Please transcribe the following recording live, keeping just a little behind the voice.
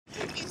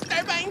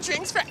start buying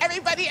drinks for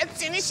everybody as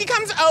soon as she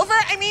comes over?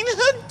 I mean,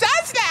 who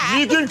does that?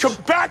 You didn't come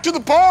back to the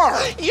bar.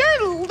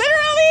 You're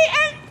literally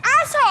an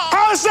asshole.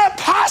 How is that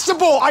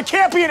possible? I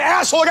can't be an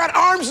asshole. I got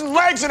arms and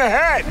legs and a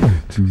head.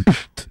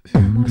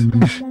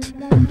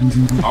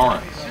 All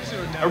right,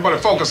 everybody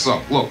focus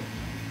up. Look,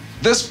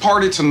 this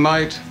party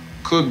tonight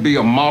could be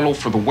a model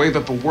for the way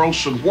that the world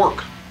should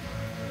work.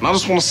 And I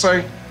just want to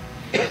say,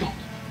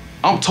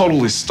 I'm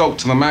totally stoked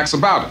to the max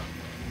about it.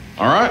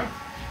 All right?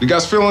 You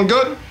guys feeling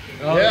good?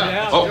 Oh,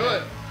 yeah. Oh,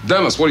 Good.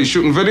 Dennis, what, are you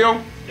shooting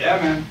video? Yeah,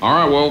 man. All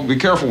right, well, be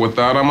careful with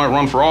that. I might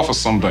run for office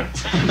someday.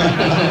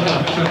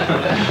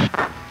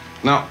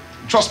 Now,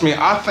 trust me,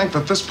 I think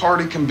that this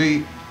party can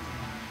be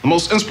the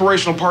most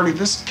inspirational party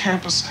this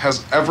campus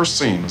has ever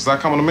seen. Is that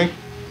coming to me?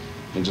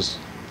 Let me just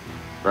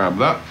grab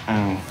that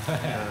and...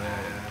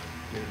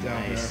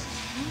 Nice.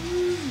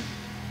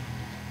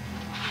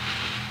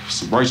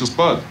 Some righteous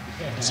bud.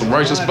 Some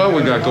righteous bud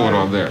we got going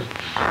on there.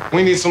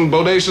 We need some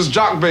bodacious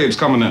jock babes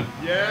coming in.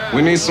 Yeah.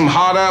 We need some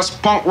hot-ass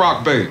punk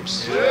rock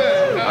babes.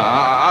 Yeah.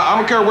 I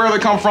don't care where they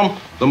come from.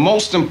 The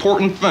most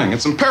important thing,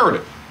 it's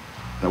imperative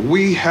that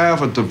we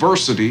have a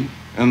diversity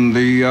in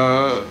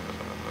the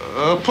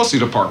pussy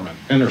department.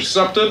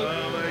 Intercepted.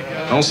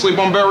 Don't sleep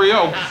on Barry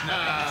O.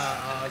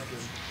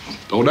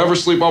 Don't ever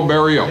sleep on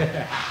Barry O.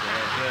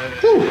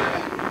 Whew.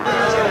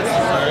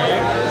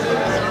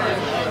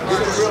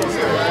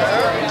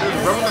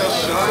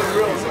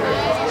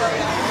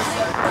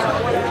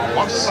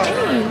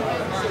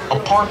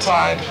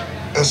 Apartheid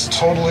is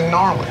totally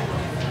gnarly.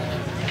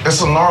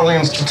 It's a gnarly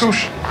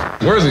institution.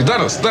 Where is he?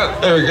 Dennis,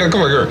 hey,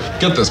 come here.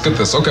 Get this.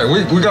 Okay,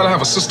 we gotta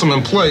have a system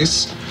in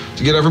place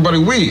to get everybody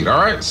weed, all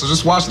right? So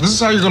just watch. This is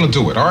how you're gonna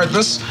do it, all right?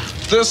 This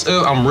is,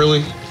 I'm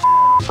really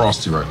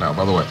frosty right now,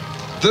 by the way.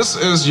 This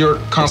is your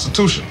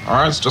constitution, all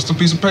right? It's just a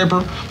piece of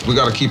paper. We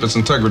gotta keep its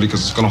integrity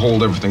because it's gonna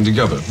hold everything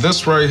together.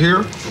 This right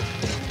here,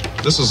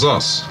 this is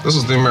us. This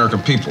is the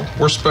American people.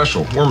 We're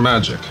special. We're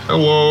magic.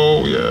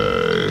 Hello,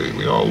 yay.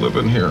 We all live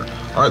in here.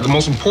 All right, the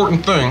most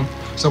important thing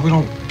is that we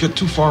don't get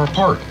too far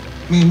apart.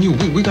 Me and you,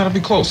 we gotta be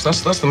close.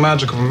 That's the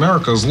magic of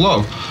America is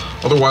love.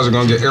 Otherwise, we're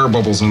gonna get air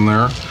bubbles in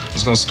there.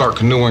 It's gonna start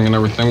canoeing and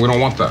everything. We don't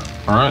want that,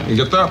 all right? You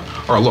get that?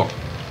 All right, look.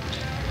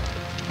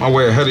 I'm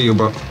way ahead of you,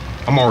 but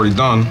I'm already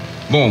done.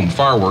 Boom,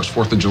 fireworks,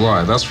 4th of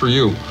July. That's for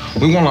you.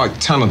 We want like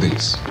 10 of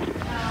these.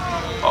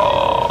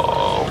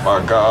 Oh,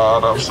 my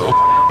God, I'm so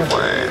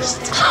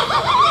waste.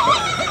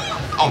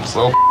 I'm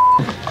so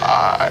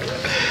high.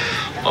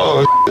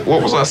 Oh,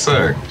 what was I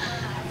saying?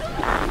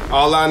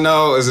 All I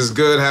know is it's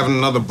good having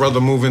another brother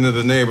move into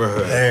the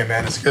neighborhood. Hey,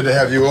 man, it's good to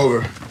have you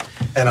over.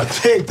 And I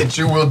think that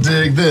you will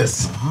dig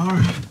this. All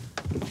right.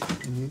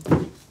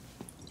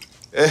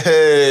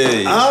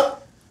 Hey. Huh?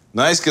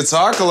 Nice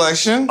guitar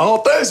collection. Oh,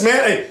 thanks,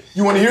 man. Hey,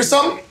 you want to hear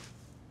something?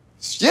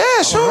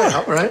 Yeah, sure.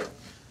 All right.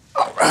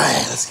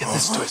 Let's get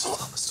this twisted.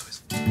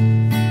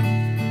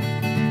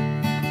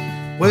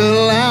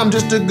 Well, I'm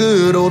just a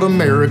good old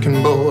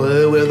American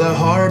boy with a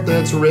heart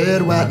that's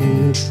red, white,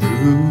 and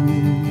true.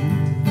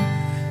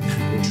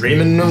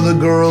 Dreaming of the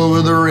girl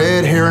with the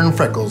red hair and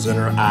freckles and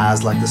her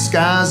eyes like the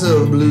skies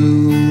of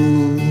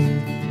blue.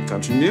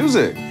 Country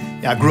music.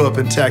 Yeah, I grew up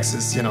in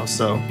Texas,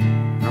 so.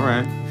 All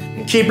right.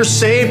 Keep her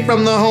safe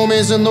from the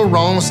homies in the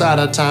wrong side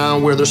of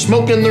town where they're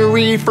smoking the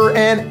reefer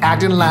and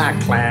acting like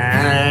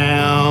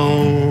clowns.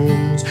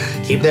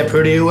 Keep that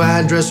pretty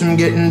white dress from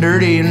getting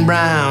dirty and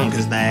brown,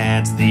 'cause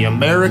that's the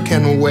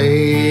American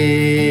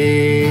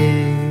way.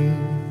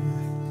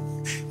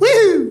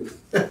 Woo!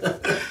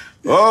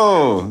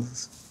 Oh,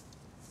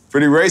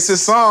 pretty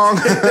racist song.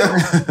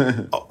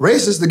 Oh,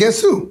 racist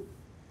against who?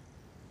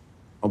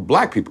 Oh,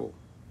 black people.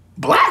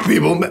 Black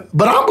people?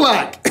 But I'm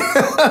black.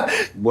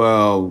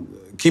 Well,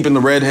 keeping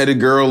the redheaded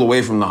girl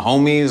away from the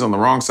homies on the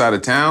wrong side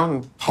of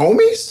town.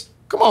 Homies?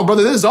 Come on,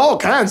 brother, there's all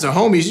kinds of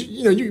homies.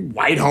 You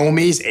white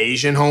homies,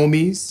 Asian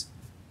homies.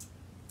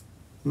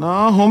 No,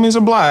 homies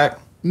are black.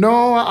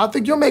 No, I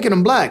think you're making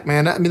them black,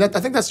 man. I mean, I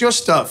think that's your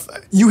stuff.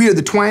 You hear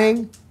the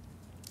twang,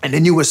 and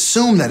then you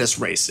assume that it's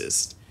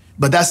racist.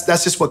 But that's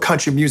just what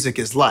country music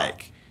is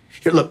like.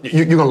 Here, look,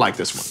 you're gonna like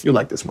this one. You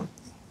like this one.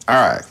 All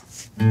right.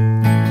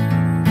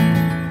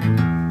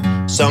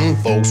 Some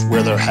folks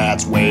wear their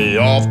hats way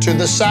off to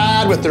the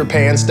side with their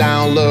pants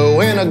down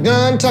low and a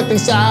gun tucked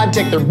inside.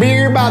 Take their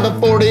beer by the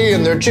 40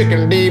 and their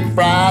chicken deep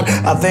fried.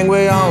 I think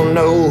we all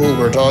know who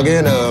we're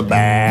talking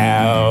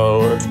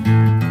about.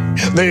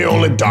 The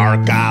only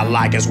dark I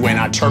like is when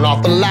I turn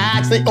off the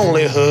lights. The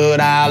only hood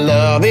I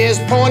love is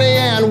pointy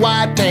and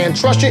white tan.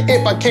 Trust you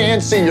if I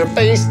can't see your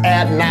face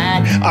at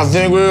night. I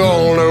think we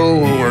all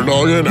know who we're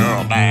talking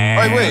about.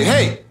 Wait,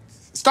 hey,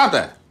 stop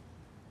that.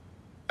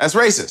 That's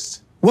racist.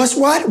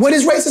 What? What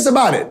is racist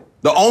about it?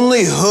 The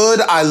only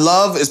hood I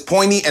love is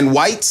pointy and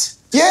white?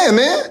 Yeah,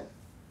 man.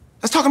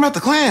 Let's talk about the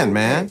Klan,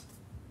 man.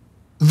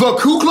 The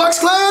Ku Klux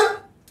Klan?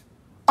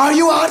 Are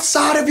you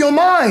outside of your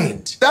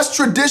mind? That's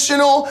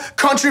traditional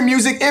country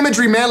music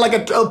imagery, man, like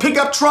a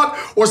pickup truck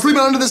or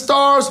sleeping under the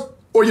stars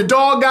or your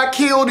dog got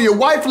killed or your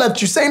wife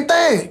left you, same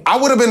thing. I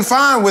would have been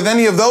fine with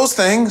any of those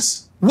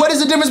things. What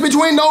is the difference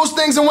between those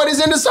things and what is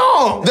in the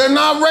song? They're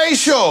not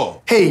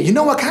racial. Hey, you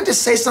know what? Can I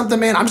just say something,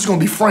 man? I'm just gonna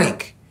be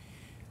frank.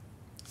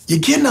 You're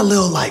getting a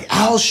little like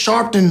Al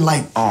Sharpton,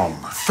 like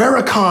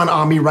Farrakhan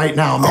on me right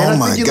now, man. Oh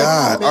my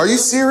God, are you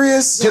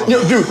serious?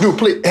 Dude,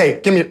 please, hey,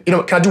 give me,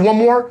 can I do one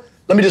more?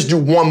 Let me just do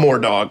one more,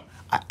 dog.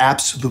 I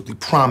absolutely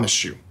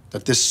promise you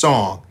that this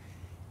song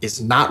is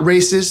not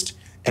racist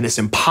and it's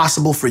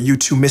impossible for you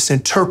to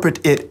misinterpret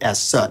it as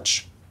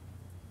such.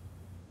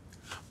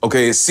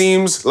 Okay, it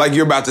seems like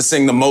you're about to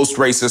sing the most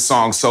racist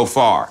song so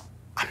far.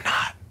 I'm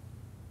not.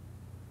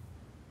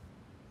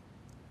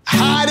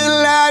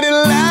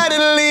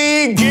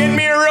 Hidey-lidey-lidey-lee, get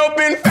me a rope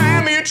and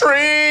family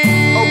tree.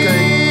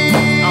 Okay,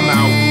 I'm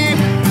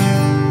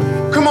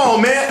out. Come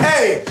on, man,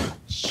 hey.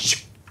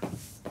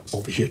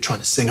 Over here trying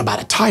to sing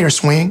about a tire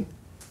swing.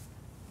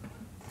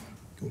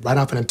 Right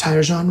off an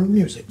entire genre of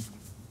music.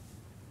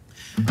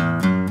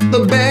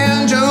 The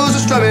banjos are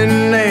strumming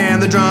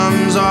and the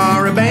drums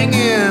are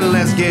a-banging.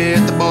 Let's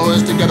get the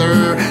boys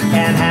together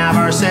and have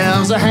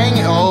ourselves a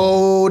hanging.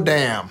 Oh,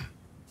 damn.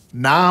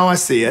 Now I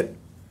see it.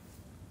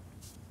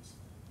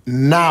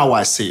 Now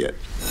I see it.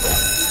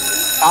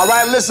 All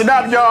right, listen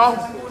up, y'all.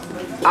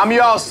 I'm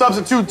y'all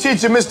substitute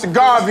teacher, Mr.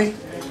 Garvey.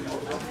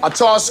 I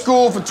taught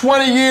school for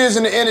 20 years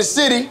in the inner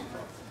city,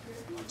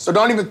 so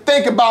don't even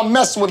think about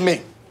messing with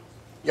me.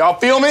 Y'all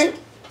feel me?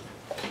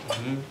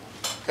 Mm-hmm.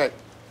 Okay,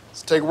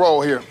 let's take a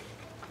roll here.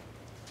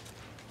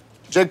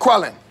 Jay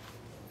Quellen.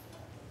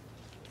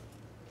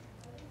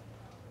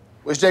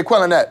 Where's Jay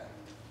Quellen at?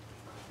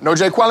 No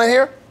Jay Quellen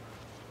here?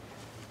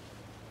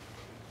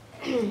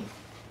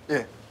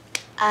 Yeah.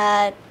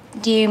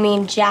 Do you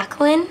mean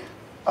Jacqueline?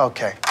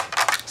 Okay,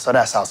 so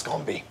that's how it's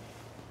gonna be.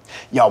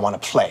 Y'all wanna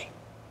play.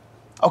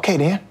 Okay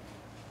then.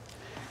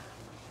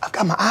 I've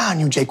got my eye on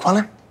you, Jay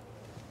Quellen.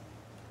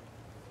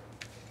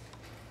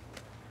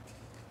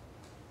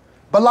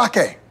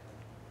 Balake.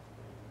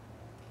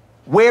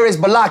 Where is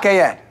Balake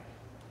at?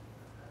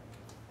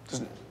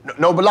 There's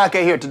no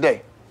Balake here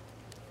today.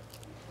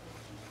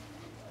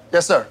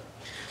 Yes, sir.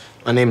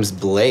 My name's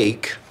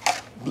Blake.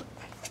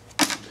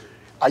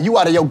 Are you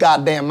out of your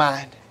goddamn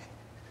mind?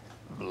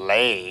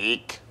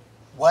 Blake.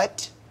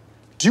 What?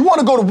 Do you want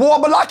to go to war,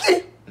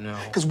 Balake? No.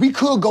 Because we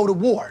could go to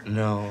war.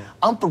 No.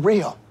 I'm for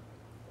real.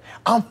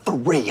 I'm for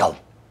real.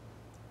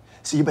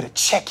 So you better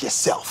check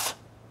yourself.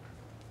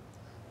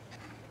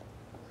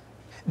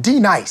 D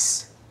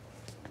nice.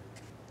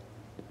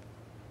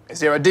 Is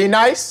there a D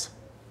nice?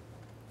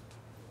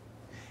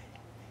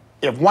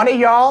 If one of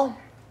y'all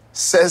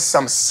says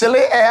some silly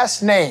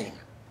ass name,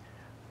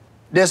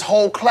 this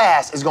whole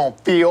class is gonna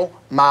feel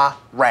my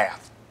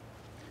wrath.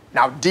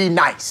 Now, D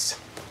nice.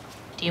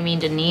 Do you mean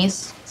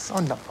Denise?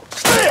 Son of a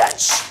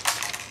bitch!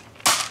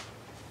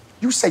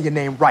 You say your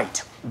name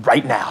right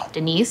now.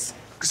 Denise?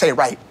 Say it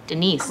right.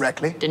 Denise.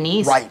 Correctly.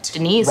 Denise. Right.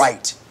 Denise.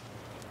 Right.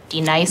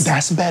 D nice.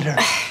 That's better.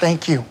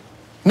 Thank you.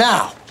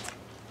 Now,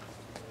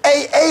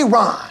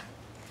 Ron,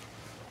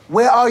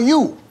 where are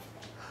you?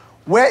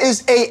 Where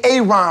is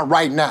Ron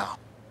right now?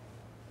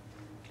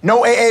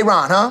 No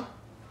Ron, huh?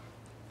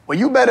 Well,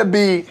 you better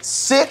be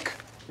sick,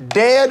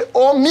 dead,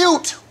 or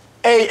mute,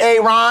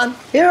 Ron.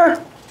 Here.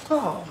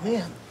 Oh,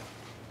 man.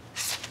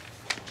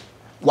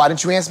 Why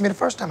didn't you answer me the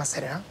first time I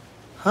said it, huh?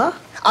 Huh?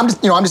 I'm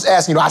just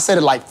asking you. I said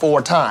it like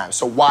 4 times.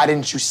 So why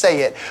didn't you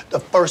say it the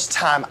first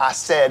time I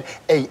said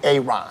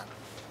Ron?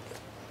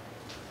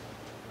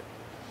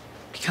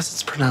 Because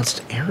it's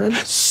pronounced Aaron?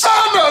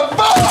 Son of a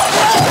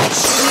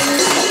bitch!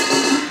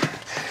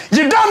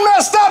 You done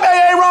messed up,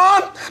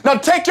 Ron. Now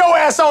take your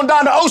ass on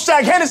down to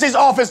Oshag Hennessy's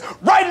office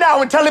right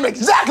now and tell him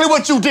exactly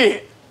what you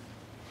did.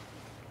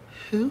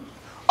 Who?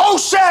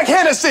 Oshag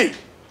Hennessy.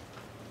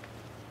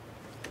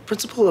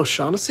 Principal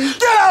O'Shaughnessy?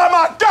 Get out of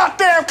my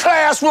goddamn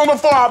classroom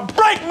before I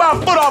break my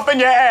foot off in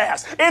your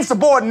ass.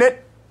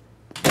 Insubordinate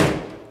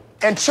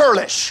and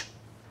churlish.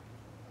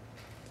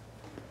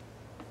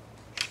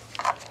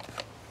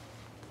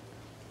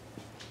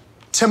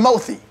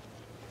 Timothy.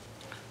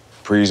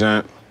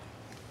 Present.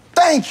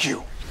 Thank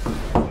you.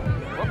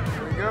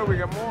 Here we go, we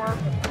got more.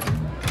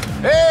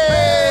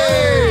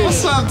 Hey!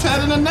 What's up,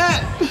 Ted and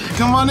Annette?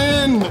 Come on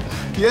in.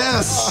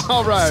 Yes.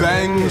 All right.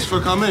 Thanks for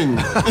coming.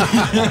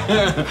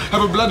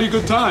 Have a bloody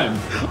good time.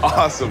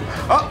 Awesome.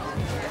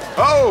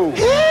 Oh!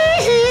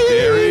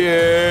 There he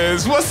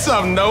is. What's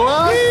up,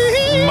 Noah?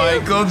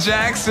 Michael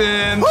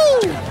Jackson.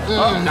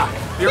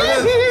 Here it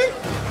is.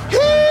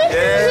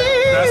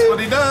 Yeah, that's what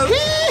he does.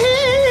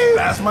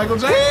 That's Michael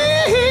Jackson.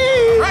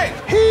 Right.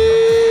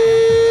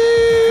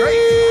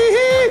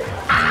 Great.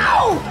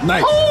 Ow!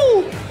 Nice.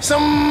 Ooh.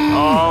 Some.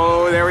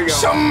 Oh, there we go.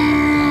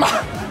 Some.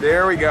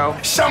 There we go.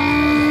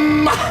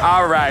 Some.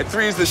 All right,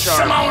 3's the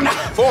sharp. Simone.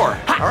 4.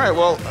 All right,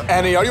 well.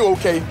 Annie, are you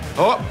okay?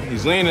 Oh,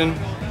 he's leaning.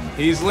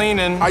 He's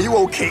leaning. Are you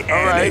okay, Annie?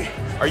 All right.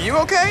 Are you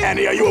okay?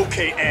 Annie, are you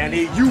okay,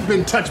 Annie? You've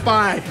been touched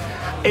by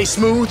a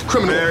smooth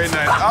criminal. Very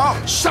nice. Oh.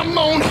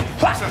 Simone.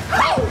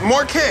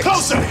 More kicks.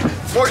 Closer.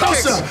 More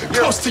Closer. kicks.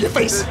 Close to your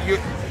face.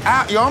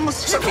 You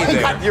almost hit me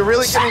there. You're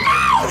really getting...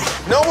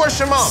 No more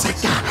Shimon.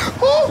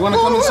 You want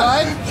to come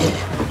inside?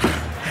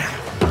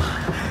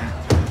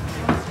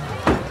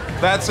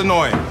 That's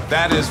annoying.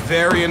 That is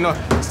very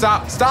annoying.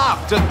 Stop,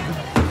 stop. Just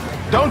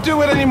don't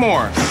do it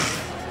anymore.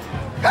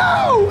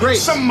 Oh, Great.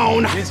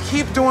 Simone. Just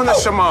keep doing the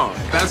Shimon.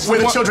 That's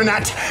Where the children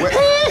at?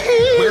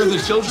 Where are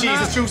the children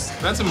Jesus at? juice.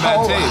 That's some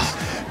bad taste.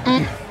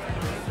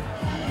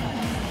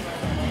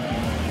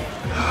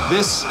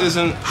 This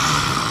isn't...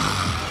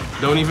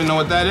 Don't even know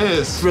what that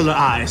is. Thriller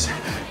eyes.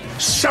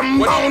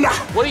 Simone.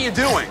 What are you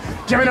doing?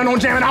 Jamming on,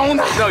 jamming on.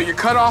 No, you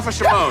cut off a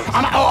Shimon.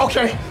 Oh,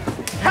 okay.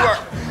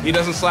 He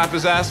doesn't slap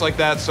his ass like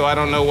that, so I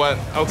don't know what...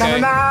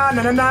 Okay. Na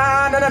na na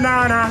na na na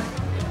na na.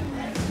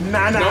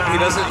 Nah, nah. No, he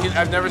doesn't.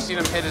 I've never seen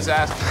him hit his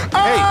ass.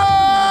 Hey,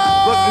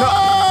 look, no.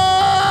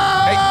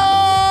 Hey,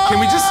 can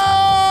we just...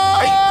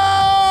 Hey,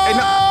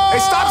 no. Hey,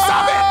 stop it!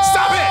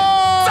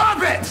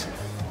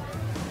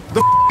 The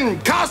f***ing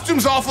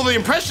costume's awful, the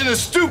impression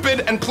is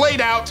stupid and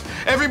played out.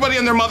 Everybody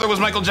and their mother was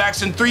Michael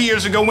Jackson 3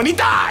 years ago when he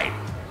died.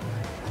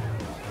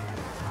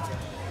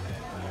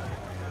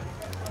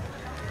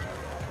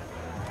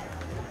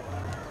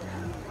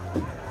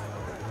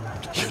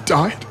 He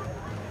died?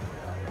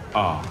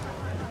 Oh.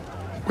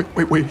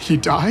 Wait, he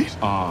died?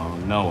 Oh,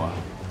 Noah.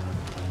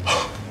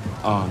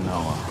 Oh,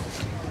 Noah.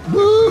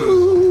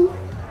 Woo!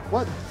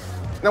 What?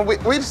 Now,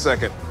 wait a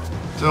second.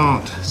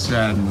 Don't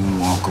sad moon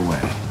walk away.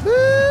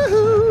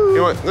 Woo-hoo. You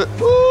know what?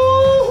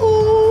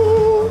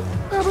 Woo-hoo.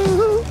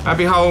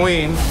 Happy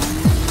Halloween.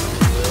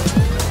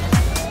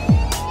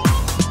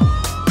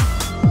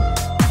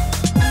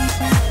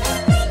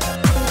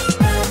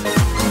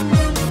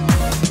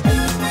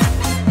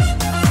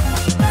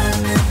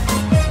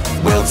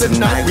 Well,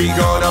 tonight we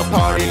gonna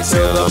party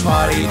till the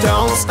party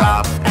don't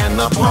stop. And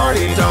the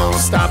party don't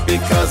stop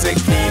because it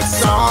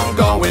keeps on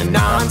going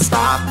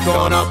non-stop.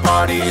 Gonna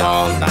party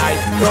all night,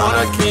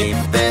 gonna keep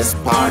this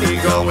party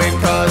going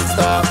cause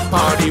the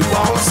party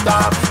won't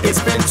stop.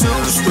 It's been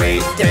 2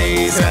 straight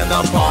days and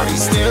the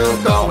party's still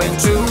going.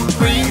 2,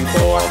 3,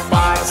 4,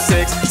 5,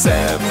 6,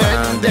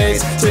 7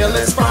 days till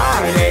it's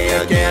Friday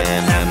again.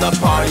 And the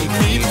party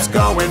keeps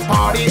going,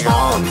 party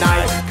all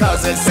night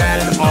cause it's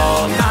an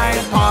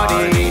all-night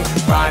party.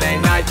 Friday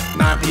night,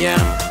 9 p.m.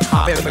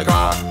 Hop in the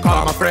car,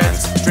 call my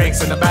friends,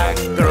 drinks in the back,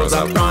 girls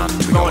up front.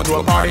 We going to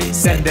a party,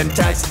 sending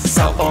texts,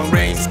 cell phone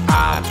rings,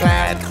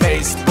 iPad,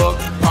 Facebook,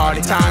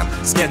 party time,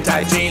 skin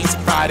tight jeans,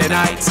 Friday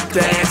nights,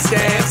 dance,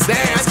 dance,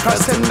 dance.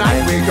 Cause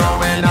tonight we're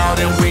going out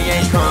and we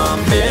ain't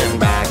coming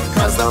back.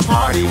 Cause the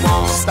party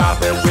won't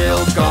stop and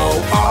we'll go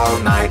all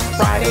night.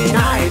 Friday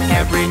night,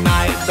 every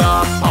night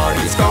the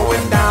party's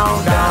going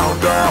down, down,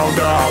 down,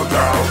 down,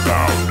 down,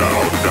 down,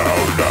 down,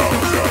 down, down.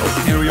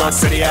 New York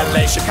City,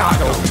 LA,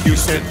 Chicago,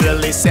 Houston,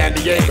 Philly, San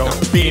Diego,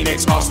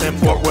 Phoenix, Austin,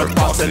 Fort Worth,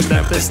 Boston,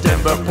 Memphis,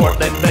 Denver,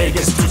 Portland,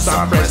 Vegas,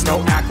 Tucson,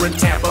 Fresno, Akron,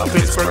 Tampa,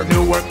 Pittsburgh,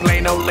 Newark,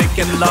 Plano,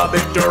 Lincoln,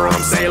 Lubbock,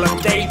 Durham, Salem,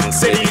 Dayton,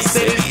 city.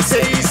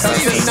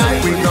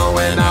 Tonight we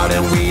going out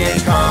and we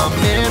ain't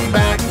coming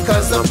back.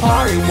 Cause the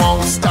party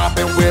won't stop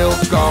and we'll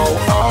go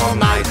all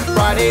night.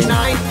 Friday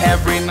night,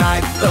 every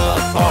night, the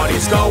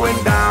party's going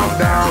down,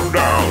 down,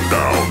 down,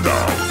 down,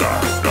 down,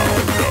 down, down, down.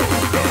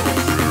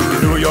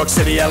 New York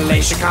City,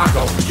 LA,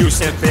 Chicago,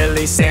 Houston,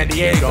 Philly, San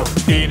Diego,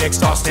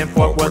 Phoenix, Austin,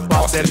 Fort Worth,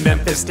 Boston,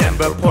 Memphis,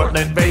 Denver,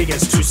 Portland,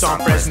 Vegas, Tucson,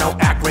 Fresno,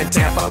 Akron,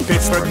 Tampa,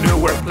 Pittsburgh,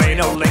 Newark,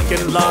 Plano,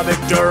 Lincoln, Lubbock,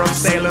 Durham,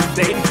 Salem,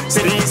 Dayton,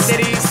 city.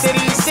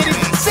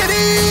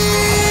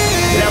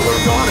 Yeah,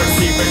 we're gonna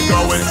keep it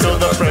going till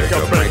the break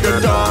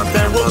of dawn.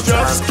 Then we'll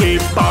just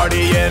keep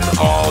partying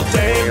all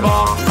day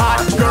long.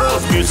 Hot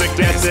girls, music,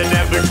 dancing,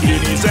 and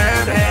bikinis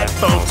and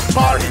headphones.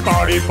 Party,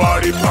 party,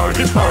 party,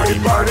 party, party,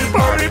 party,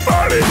 party,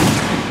 party.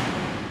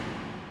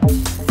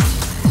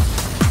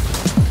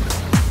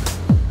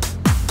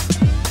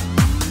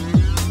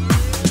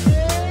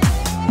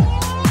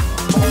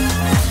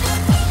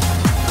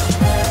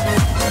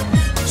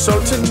 So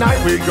tonight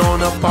we're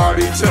gonna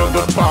party till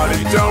the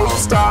party don't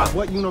stop.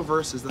 What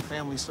universe is the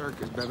family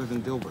circus better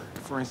than Dilbert?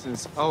 For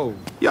instance,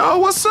 yo,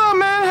 what's up,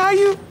 man? How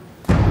you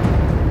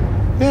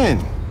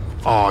been?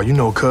 Oh, you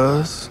know,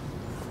 cuz.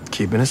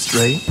 Keeping it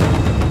straight.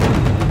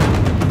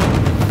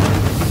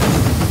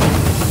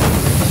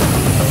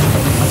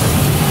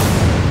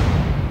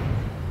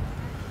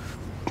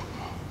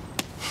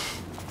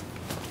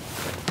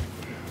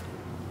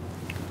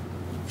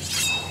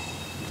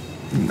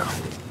 No.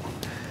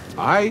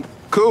 All right,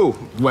 cool.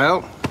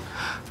 Well,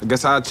 I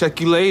guess I'll check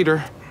you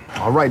later.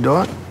 All right,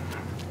 dog.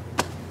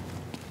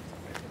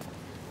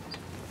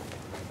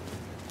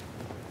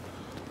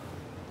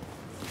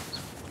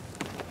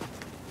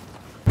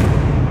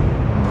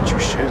 What you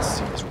should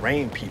see is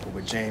Rain People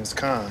with James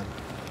Caan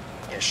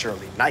and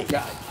Shirley Knight.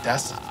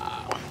 That's...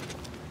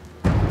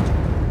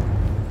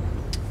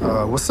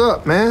 what's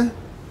up, man?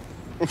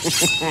 You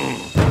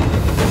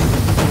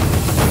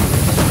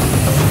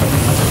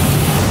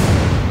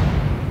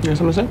got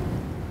something to say?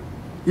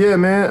 Yeah,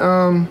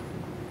 man,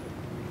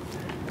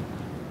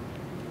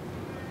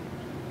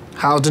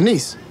 how's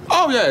Denise?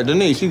 Oh, yeah,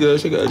 Denise, she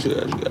good.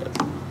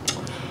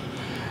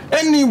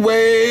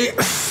 Anyway,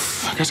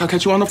 I guess I'll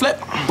catch you on the flip.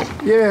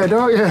 Yeah,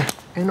 dog, yeah.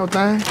 Ain't no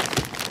thing.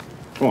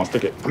 Come on,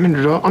 stick it. I'm in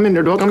there, dog. No, I'm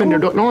in there,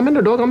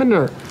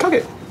 dog. Tuck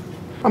it.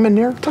 I'm in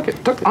there. Tuck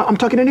it, tuck it. I'm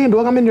tucking it in,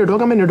 dog. I'm in there,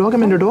 dog. I'm in there, dog.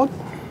 I'm in there, dog.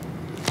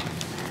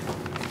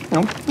 No,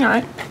 all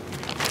right.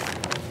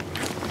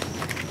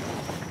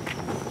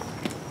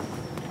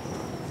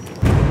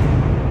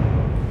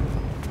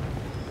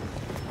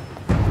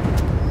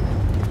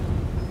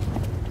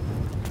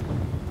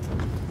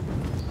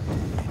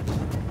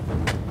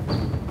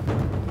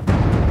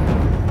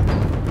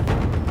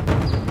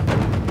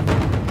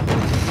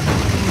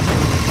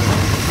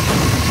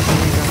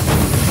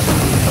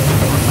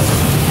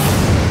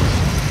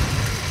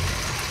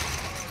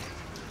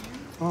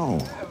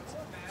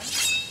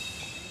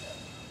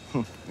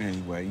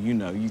 Anyway, you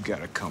know, you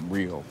gotta come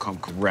real, come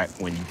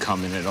correct when you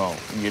come in at all,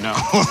 you know?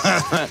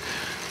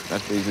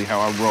 That's basically how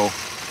I roll.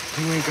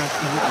 You ain't got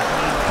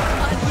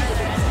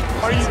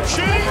Are you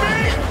kidding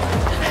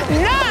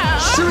me? No!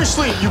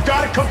 Seriously, you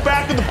gotta come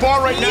back to the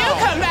bar right You now.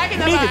 come back in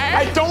the Megan, bar.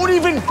 I don't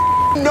even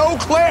know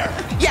Claire.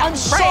 Yeah, I'm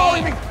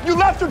sorry. right. You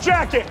left her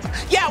jacket.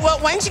 Yeah, well,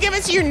 why don't you give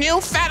it to your new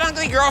fat,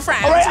 ugly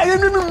girlfriend? All right, I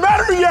didn't even met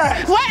her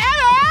yet.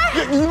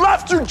 Whatever! You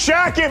left your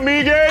jacket,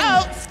 Megan.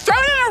 Oh, throw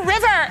it in a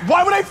river.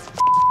 Why would I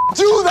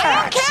do that?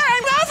 I don't care,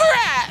 I'm over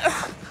it.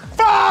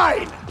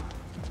 Fine.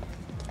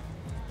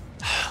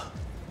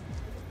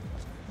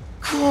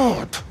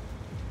 God.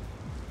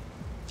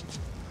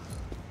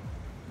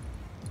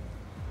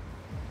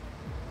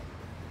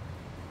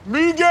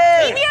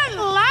 Megan! Leave me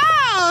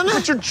alone!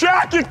 What's your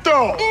jacket,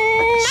 though?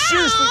 No.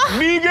 Seriously,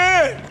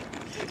 Megan!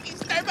 You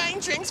start buying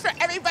drinks for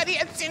everybody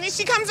as soon as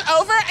she comes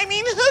over? I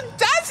mean, who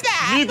does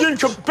that? Megan,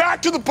 come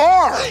back to the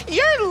bar!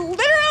 You're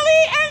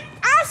literally an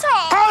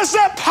asshole! How is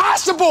that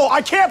possible?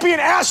 I can't be an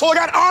asshole. I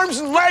got arms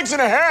and legs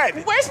and a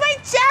head. Where's my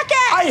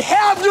jacket? I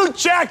have your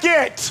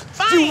jacket!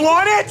 Fine. Do you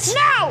want it?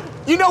 No!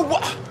 You know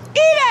what? Eat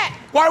it!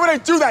 Why would I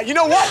do that? You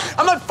know what?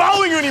 I'm not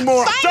following you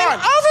anymore. Fine, I'm done.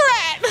 I'm over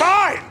it!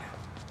 Fine!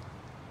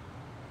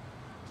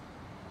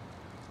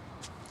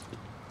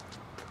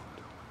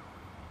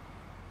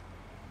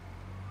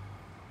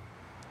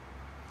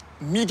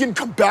 Megan,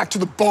 come back to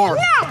the bar.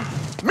 No!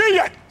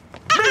 Megan!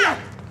 Megan!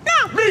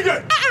 No!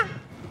 Megan!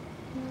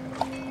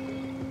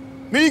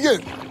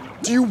 Megan,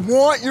 do you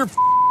want your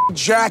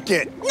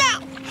jacket? No!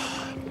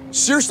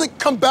 Seriously,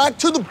 come back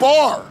to the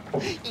bar. You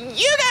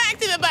go back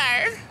to the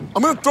bar.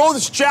 I'm gonna throw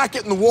this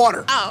jacket in the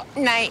water. Oh,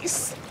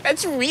 nice.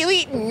 That's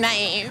really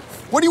nice.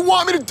 What do you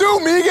want me to do,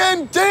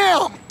 Megan?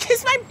 Damn!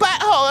 Kiss my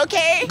butthole,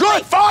 okay?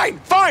 Good, fine,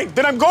 fine.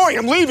 Then I'm going.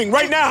 I'm leaving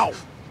right now.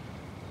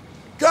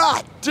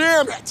 God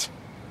damn it.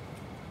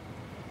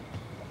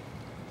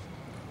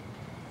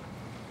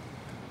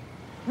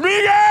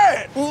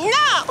 Megan!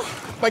 No!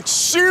 Like,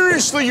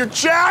 seriously, your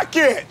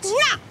jacket!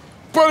 No!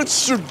 But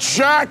it's your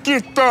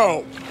jacket,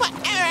 though!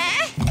 Whatever.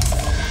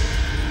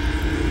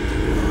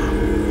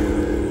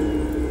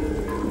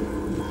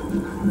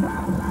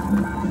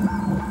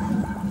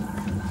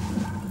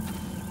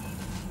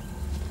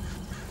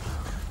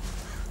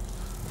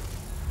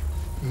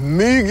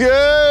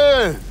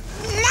 Megan!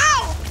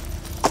 No!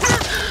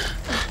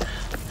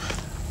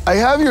 I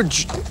have your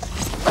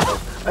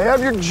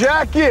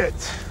jacket!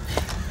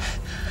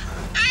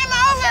 I'm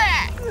over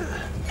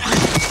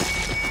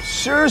it!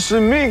 Seriously,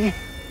 Megan.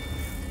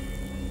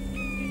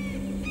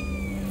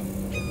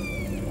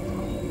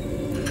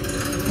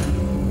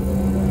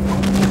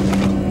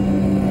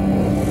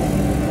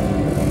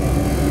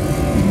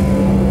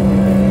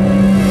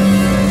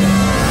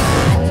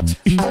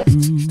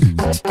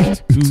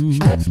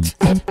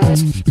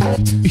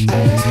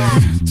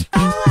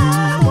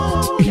 I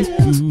want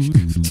you.